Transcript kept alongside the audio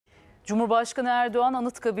Cumhurbaşkanı Erdoğan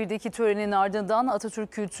Anıtkabir'deki törenin ardından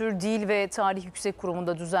Atatürk Kültür, Dil ve Tarih Yüksek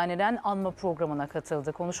Kurumu'nda düzenlenen anma programına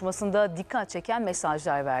katıldı. Konuşmasında dikkat çeken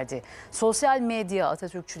mesajlar verdi. Sosyal medya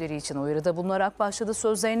Atatürkçüleri için uyarıda bulunarak başladı,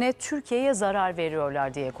 sözlerine Türkiye'ye zarar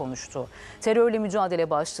veriyorlar diye konuştu. Terörle mücadele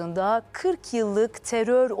başlığında 40 yıllık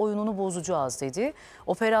terör oyununu bozacağız dedi.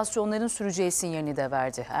 Operasyonların süreceği sinyalini de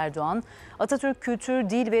verdi. Erdoğan, Atatürk Kültür,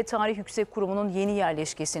 Dil ve Tarih Yüksek Kurumu'nun yeni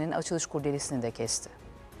yerleşkesinin açılış kurdelesini de kesti.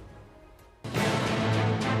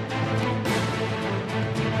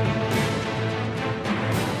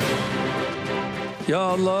 Ya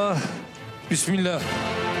Allah, Bismillah.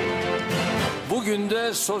 Bugün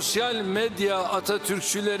de sosyal medya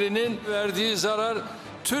Atatürkçülerinin verdiği zarar,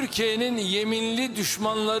 Türkiye'nin yeminli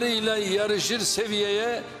düşmanlarıyla yarışır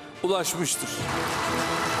seviyeye ulaşmıştır.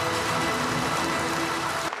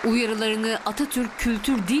 Uyarılarını Atatürk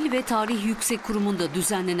Kültür, Dil ve Tarih Yüksek Kurumu'nda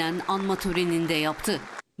düzenlenen anma töreninde yaptı.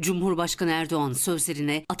 Cumhurbaşkanı Erdoğan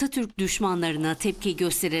sözlerine Atatürk düşmanlarına tepki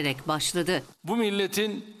göstererek başladı. Bu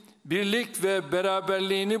milletin birlik ve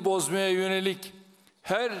beraberliğini bozmaya yönelik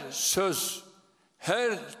her söz,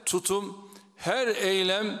 her tutum, her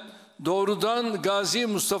eylem doğrudan Gazi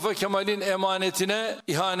Mustafa Kemal'in emanetine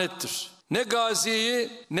ihanettir. Ne Gazi'yi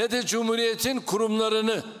ne de Cumhuriyet'in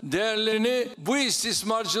kurumlarını, değerlerini bu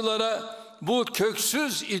istismarcılara, bu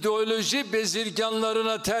köksüz ideoloji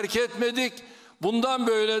bezirganlarına terk etmedik. Bundan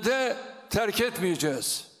böyle de terk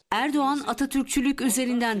etmeyeceğiz. Erdoğan Atatürkçülük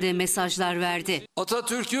üzerinden de mesajlar verdi.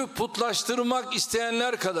 Atatürk'ü putlaştırmak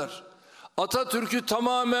isteyenler kadar Atatürk'ü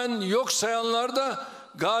tamamen yok sayanlar da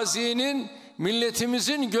Gazi'nin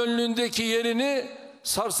milletimizin gönlündeki yerini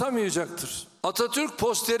sarsamayacaktır. Atatürk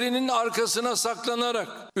posterinin arkasına saklanarak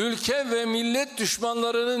ülke ve millet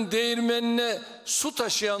düşmanlarının değirmenine su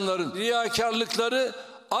taşıyanların riyakarlıkları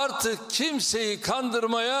artık kimseyi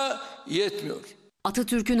kandırmaya yetmiyor.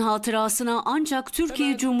 Atatürk'ün hatırasına ancak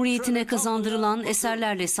Türkiye Cumhuriyeti'ne kazandırılan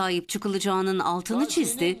eserlerle sahip çıkılacağının altını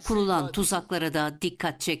çizdi, kurulan tuzaklara da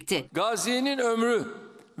dikkat çekti. Gazi'nin ömrü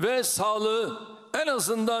ve sağlığı en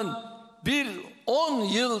azından 10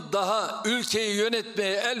 yıl daha ülkeyi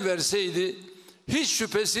yönetmeye el verseydi, hiç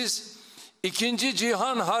şüphesiz 2.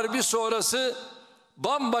 Cihan Harbi sonrası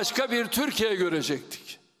bambaşka bir Türkiye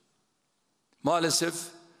görecektik. Maalesef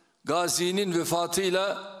Gazi'nin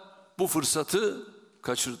vefatıyla bu fırsatı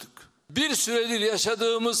kaçırdık. Bir süredir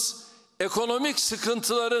yaşadığımız ekonomik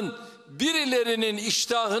sıkıntıların birilerinin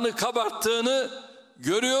iştahını kabarttığını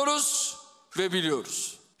görüyoruz ve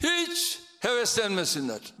biliyoruz. Hiç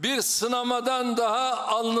heveslenmesinler. Bir sınamadan daha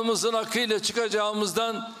alnımızın akıyla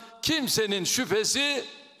çıkacağımızdan kimsenin şüphesi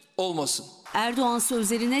olmasın. Erdoğan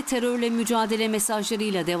sözlerine terörle mücadele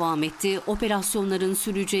mesajlarıyla devam etti. Operasyonların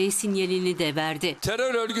süreceği sinyalini de verdi.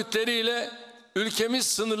 Terör örgütleriyle ülkemiz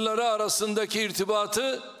sınırları arasındaki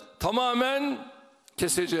irtibatı tamamen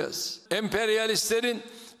keseceğiz. Emperyalistlerin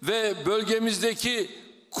ve bölgemizdeki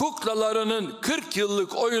kuklalarının 40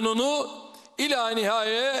 yıllık oyununu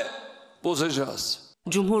ilanihaye bozacağız.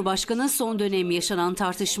 Cumhurbaşkanı son dönem yaşanan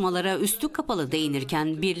tartışmalara üstü kapalı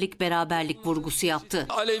değinirken birlik beraberlik vurgusu yaptı.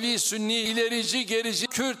 Alevi, Sünni, ilerici, gerici,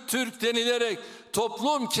 Kürt, Türk denilerek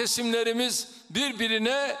toplum kesimlerimiz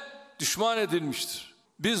birbirine düşman edilmiştir.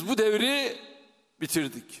 Biz bu devri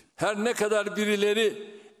bitirdik. Her ne kadar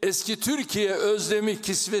birileri eski Türkiye özlemi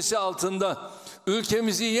kisvesi altında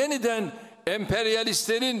ülkemizi yeniden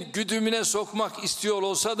emperyalistlerin güdümüne sokmak istiyor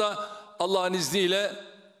olsa da Allah'ın izniyle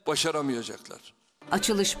başaramayacaklar.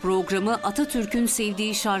 Açılış programı Atatürk'ün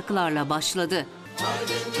sevdiği şarkılarla başladı.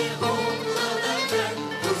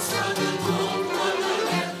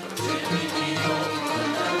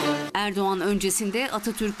 Erdoğan öncesinde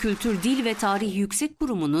Atatürk Kültür, Dil ve Tarih Yüksek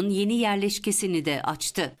Kurumu'nun yeni yerleşkesini de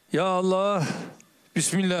açtı. Ya Allah,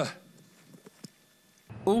 Bismillah.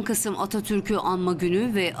 10 Kasım Atatürk'ü anma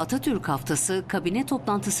günü ve Atatürk Haftası kabine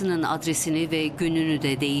toplantısının adresini ve gününü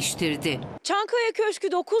de değiştirdi. Çankaya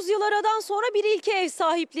Köşkü 9 yıl aradan sonra bir ilke ev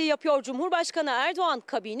sahipliği yapıyor. Cumhurbaşkanı Erdoğan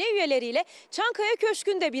kabine üyeleriyle Çankaya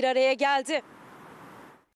Köşkü'nde bir araya geldi.